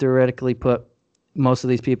mentioned you could theoretically put most of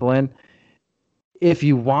these people in. If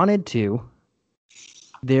you wanted to,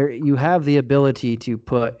 you have the ability to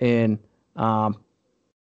put in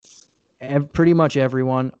pretty much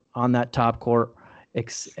everyone on that top court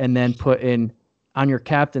and then put in on your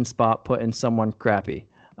captain spot, put in someone crappy.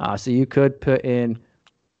 So you could put in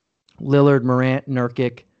Lillard, Morant,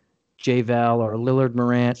 Nurkic, J-Val, or Lillard,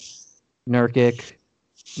 Morant, Nurkic,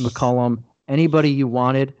 McCollum, anybody you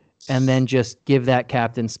wanted, and then just give that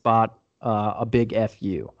captain spot a big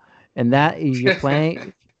FU. And that you're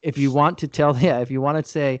playing. If you want to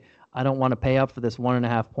say, I don't want to pay up for this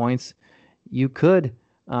 1.5 points, you could.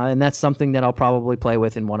 And that's something that I'll probably play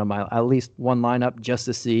with in one of my, at least one lineup just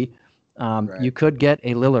to see. Right. You could get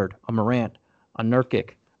a Lillard, a Morant, a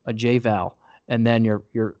Nurkic, a J-Val, and then your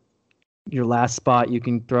last spot you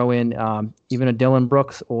can throw in even a Dylan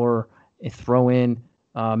Brooks or throw in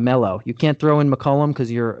Melo. You can't throw in McCollum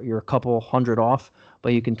because you're a couple hundred off,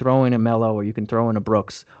 but you can throw in a Melo or you can throw in a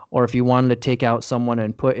Brooks. Or if you wanted to take out someone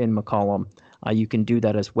and put in McCollum, you can do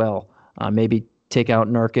that as well. Maybe take out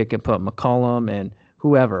Nurkic and put McCollum and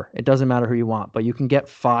whoever. It doesn't matter who you want, but you can get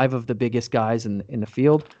 5 of the biggest guys in the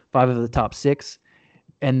field, 5 of the top 6,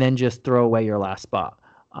 and then just throw away your last spot.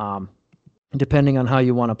 Depending on how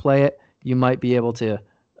you want to play it, you might be able to.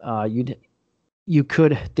 You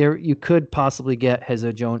could possibly get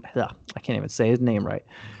Hezonja. I can't even say his name right.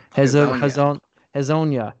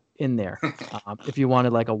 Hezonja in there if you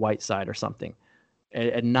wanted like a white side or something,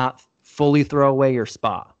 and not fully throw away your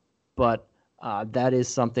spot. But that is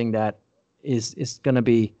something that is going to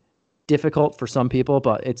be difficult for some people,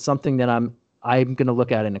 but it's something that I'm going to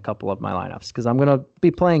look at in a couple of my lineups because I'm going to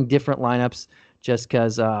be playing different lineups just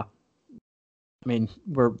because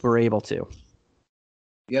we're able to.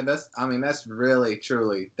 Yeah, that's really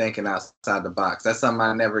truly thinking outside the box. That's something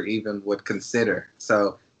I never even would consider.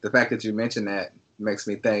 So the fact that you mentioned that makes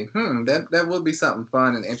me think, that would be something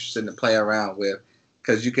fun and interesting to play around with,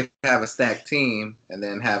 because you could have a stacked team and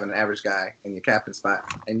then have an average guy in your captain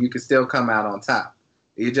spot, and you could still come out on top.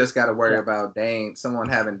 You just got to worry about someone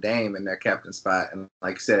having Dame in their captain spot, and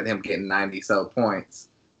like you said, him getting 90 points.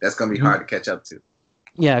 That's going to be hard to catch up to.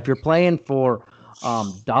 Yeah, if you're playing for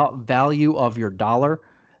value of your dollar,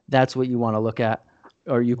 that's what you want to look at,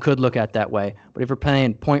 or you could look at that way. But if you're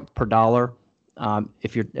paying point per dollar,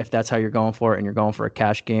 if that's how you're going for it and you're going for a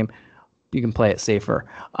cash game, you can play it safer.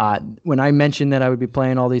 When I mentioned that I would be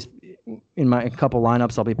playing all these in my couple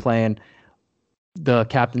lineups, I'll be playing the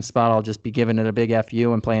captain spot. I'll just be giving it a big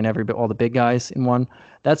FU and playing all the big guys in one.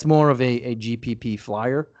 That's more of a GPP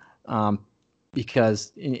flyer,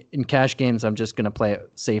 because in cash games I'm just going to play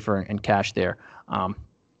it safer and cash there.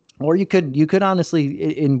 Or you could honestly,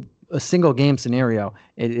 in a single game scenario,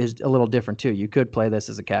 it is a little different too. You could play this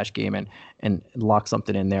as a cash game and lock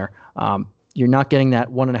something in there. You're not getting that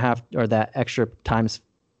 1.5 or that extra times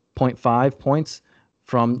 0.5 points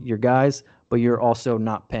from your guys, but you're also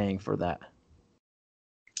not paying for that.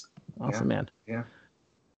 Awesome, man. Yeah.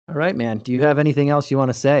 All right, man. Do you have anything else you want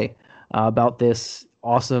to say about this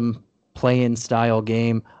awesome play-in style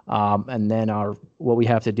game, and then what we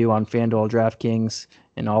have to do on FanDuel, DraftKings,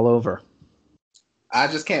 and all over? I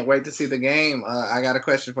just can't wait to see the game. I got a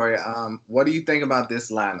question for you. What do you think about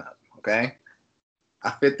this lineup? Okay, I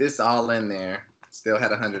fit this all in there. Still had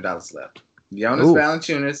 $100 left. Jonas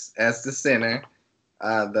Valanciunas as the center,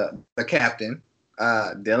 the captain.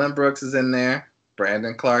 Dylan Brooks is in there.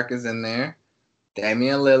 Brandon Clark is in there.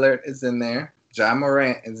 Damian Lillard is in there. Ja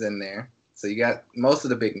Morant is in there. So you got most of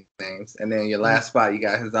the big names, and then your last spot you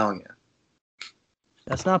got Hezonja.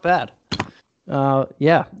 That's not bad.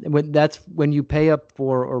 That's when you pay up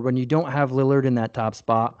for, or when you don't have Lillard in that top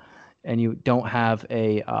spot, and you don't have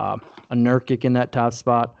a Nurkic in that top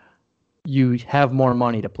spot, you have more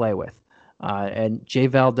money to play with. And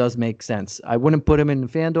J-Val does make sense. I wouldn't put him in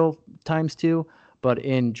FanDuel ×2, but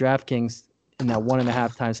in DraftKings, in that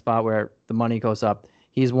 1.5 times spot where the money goes up,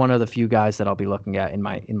 he's one of the few guys that I'll be looking at in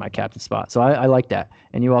my captain spot. So I like that.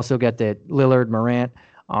 And you also get the Lillard, Morant,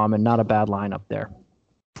 and not a bad lineup there.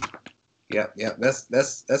 Yep.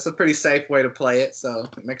 That's a pretty safe way to play it. So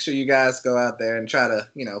make sure you guys go out there and try to,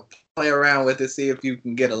 play around with it, see if you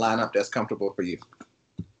can get a lineup that's comfortable for you.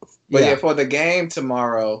 But yeah, for the game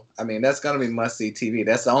tomorrow, that's going to be must-see TV.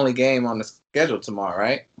 That's the only game on the schedule tomorrow,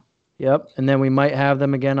 right? Yep. And then we might have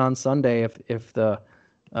them again on Sunday if the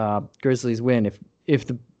Grizzlies win. If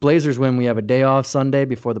the Blazers win, we have a day off Sunday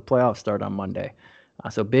before the playoffs start on Monday.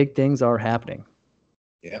 So big things are happening.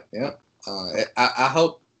 Yep. I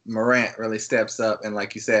hope Morant really steps up, and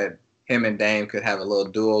like you said, him and Dame could have a little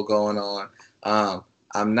duel going on.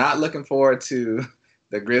 I'm not looking forward to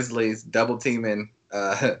the Grizzlies double teaming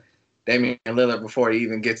Damian Lillard before he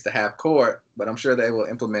even gets to half court, but I'm sure they will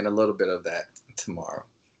implement a little bit of that tomorrow.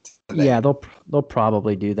 Yeah, they'll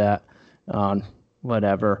probably do that.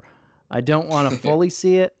 Whatever. I don't want to fully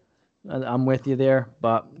see it, I'm with you there,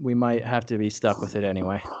 but we might have to be stuck with it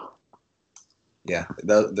anyway. Yeah,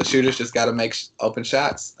 the shooters just got to make open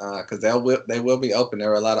shots because they will be open. There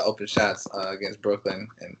were a lot of open shots against Brooklyn,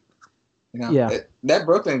 and that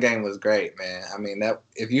Brooklyn game was great, man. I mean, that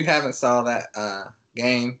if you haven't saw that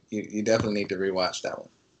game, you definitely need to rewatch that one.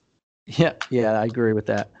 Yeah, I agree with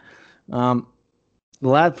that.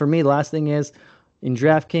 For me, last thing is in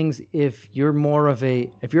DraftKings, if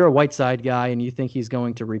you're a Whiteside guy and you think he's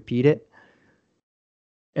going to repeat it,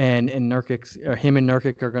 and Nurkic or him and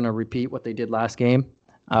Nurkic are going to repeat what they did last game,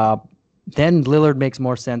 then Lillard makes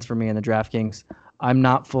more sense for me in the DraftKings. I'm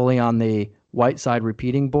not fully on the Whiteside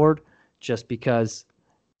repeating board just because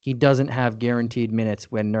he doesn't have guaranteed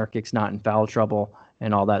minutes when Nurkic's not in foul trouble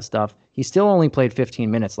and all that stuff. He still only played 15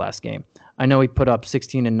 minutes last game. I know he put up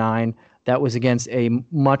 16 and 9. That was against a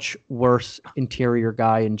much worse interior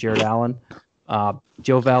guy in Jared Allen.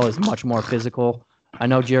 Joe Val is much more physical. I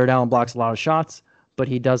know Jared Allen blocks a lot of shots, but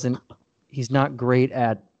he's not great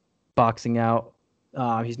at boxing out.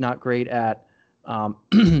 He's not great at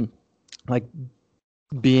like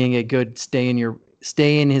being a good stay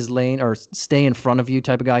in his lane or stay in front of you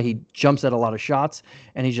type of guy. He jumps at a lot of shots,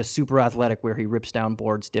 and he's just super athletic where he rips down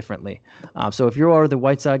boards differently. So if you are the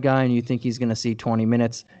Whiteside guy and you think he's going to see 20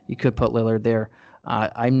 minutes, you could put Lillard there.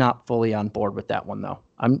 I'm not fully on board with that one, though.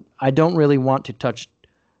 I don't really want to touch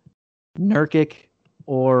Nurkic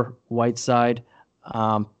or Whiteside,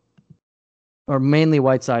 or mainly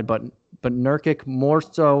Whiteside, but Nurkic more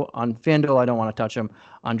so on FanDuel. I don't want to touch him.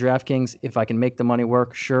 On DraftKings, if I can make the money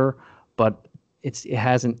work, sure, but it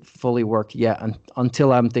hasn't fully worked yet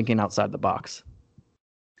until I'm thinking outside the box.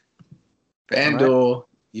 FanDuel, right.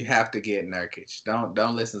 You have to get Nurkic.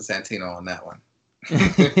 Don't listen to Santino on that one.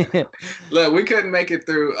 Look, we couldn't make it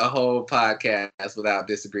through a whole podcast without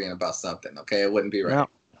disagreeing about something. Okay, it wouldn't be right.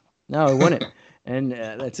 No, it wouldn't. And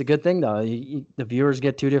it's a good thing, though. The viewers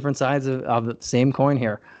get two different sides of the same coin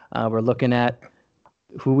here. We're looking at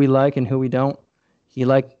who we like and who we don't. He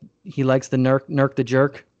likes the Nurk the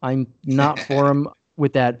jerk. I'm not for him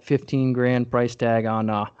with that $15,000 price tag on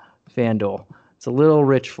FanDuel. It's a little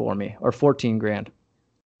rich for me, or $14,000.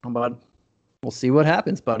 But we'll see what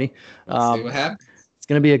happens, buddy. See what happens. It's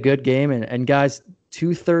going to be a good game. And guys,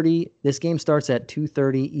 2:30. This game starts at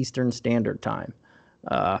 2:30 Eastern Standard Time.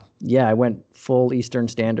 I went full Eastern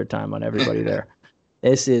Standard Time on everybody there.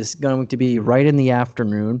 This is going to be right in the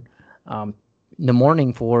afternoon, in the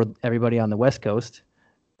morning for everybody on the West Coast,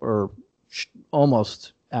 or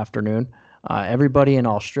almost afternoon. Everybody in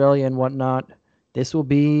Australia and whatnot, this will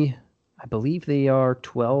be, I believe they are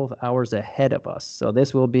 12 hours ahead of us. So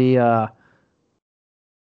this will be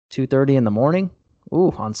 2:30 in the morning.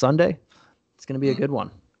 Ooh, on Sunday. It's going to be a good one.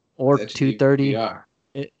 Or 2:30.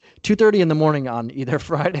 2:30 in the morning on either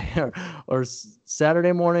Friday or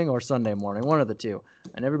Saturday morning or Sunday morning, one of the two.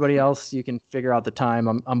 And everybody else, you can figure out the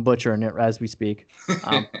time. I'm butchering it as we speak.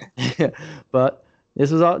 But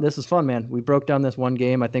this was fun, man. We broke down this one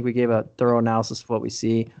game. I think we gave a thorough analysis of what we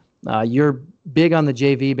see. You're big on the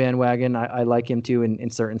JV bandwagon. I like him too in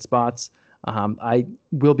certain spots. I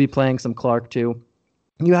will be playing some Clark too.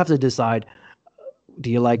 You have to decide,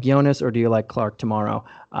 do you like Jonas or do you like Clark tomorrow?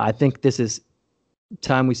 I think this is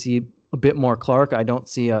time we see a bit more Clark. I don't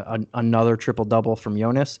see another triple-double from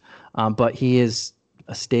Jonas, but he is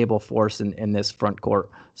a stable force in this front court,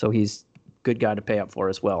 so he's a good guy to pay up for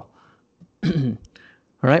as well. All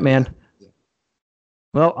right, man.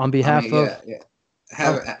 Well, on behalf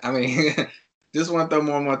just want to throw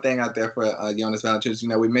one more thing out there for Jonas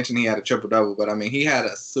Valanciunas. We mentioned he had a triple-double, but, he had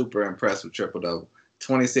a super impressive triple-double.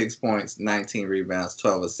 26 points, 19 rebounds,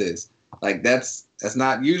 12 assists. Like, that's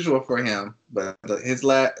not usual for him, but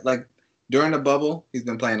during the bubble, he's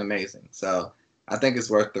been playing amazing. So I think it's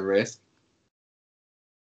worth the risk.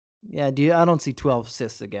 Yeah, I don't see 12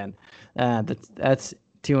 assists again. That's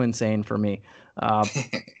too insane for me.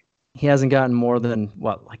 He hasn't gotten more than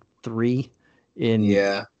 3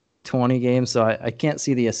 in 20 games, so I can't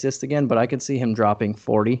see the assist again, but I could see him dropping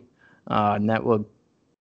 40. And that would,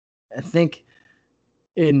 I think,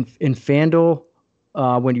 in FanDuel,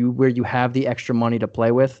 where you have the extra money to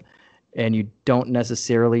play with, and you don't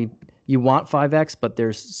necessarily, you want 5x, but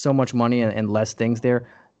there's so much money and less things there,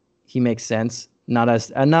 he makes sense. Not as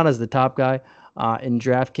the top guy. In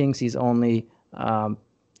DraftKings, he's only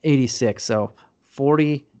 86, so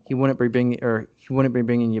 40. He wouldn't be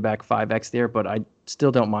bringing you back 5x there, but I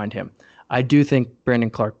still don't mind him. I do think Brandon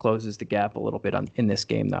Clark closes the gap a little bit in this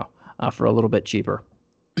game though, for a little bit cheaper.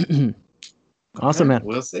 Awesome, man.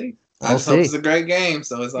 We'll see. I just hope it's a great game,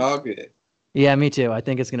 so it's all good. Yeah, me too. I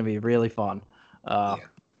think it's going to be really fun.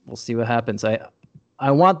 We'll see what happens.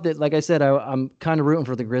 I want that. Like I said, I'm kind of rooting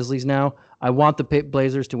for the Grizzlies now. I want the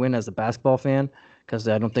Blazers to win as a basketball fan because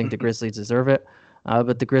I don't think the Grizzlies deserve it.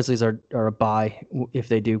 But the Grizzlies are a bye if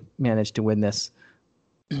they do manage to win this.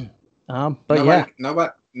 But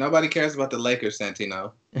nobody cares about the Lakers,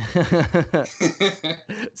 Santino.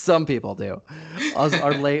 Some people do.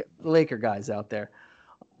 Our Laker guys out there.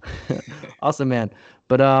 Awesome, man.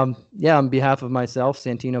 But yeah, on behalf of myself,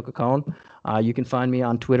 Santino Cocone, you can find me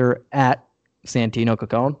on Twitter at Santino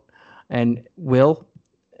Cocone, and Will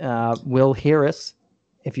Harris.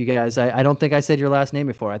 If you guys, I don't think I said your last name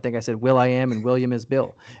before. I think I said Will I Am and William is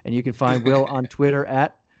Bill. And you can find Will on Twitter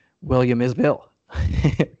at William is Bill.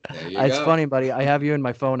 It's funny, buddy. I have you in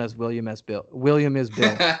my phone as William is Bill. William is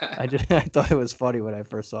Bill. I thought it was funny when I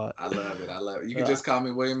first saw it. I love it. You can just call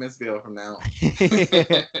me William is Bill from now on.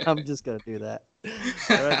 I'm just gonna do that.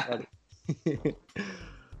 All right, buddy.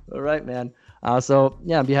 All right, man. So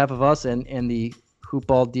yeah, on behalf of us and the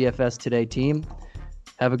Hoopball DFS Today team,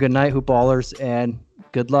 have a good night, Hoopballers, and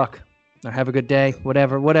good luck. Or have a good day,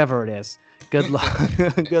 whatever it is. Good luck.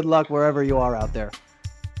 Good luck wherever you are out there.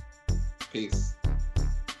 Peace.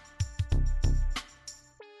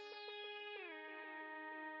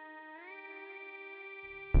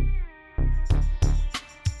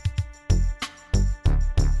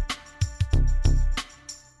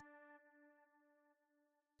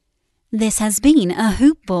 This has been a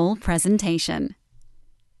Hoopball presentation.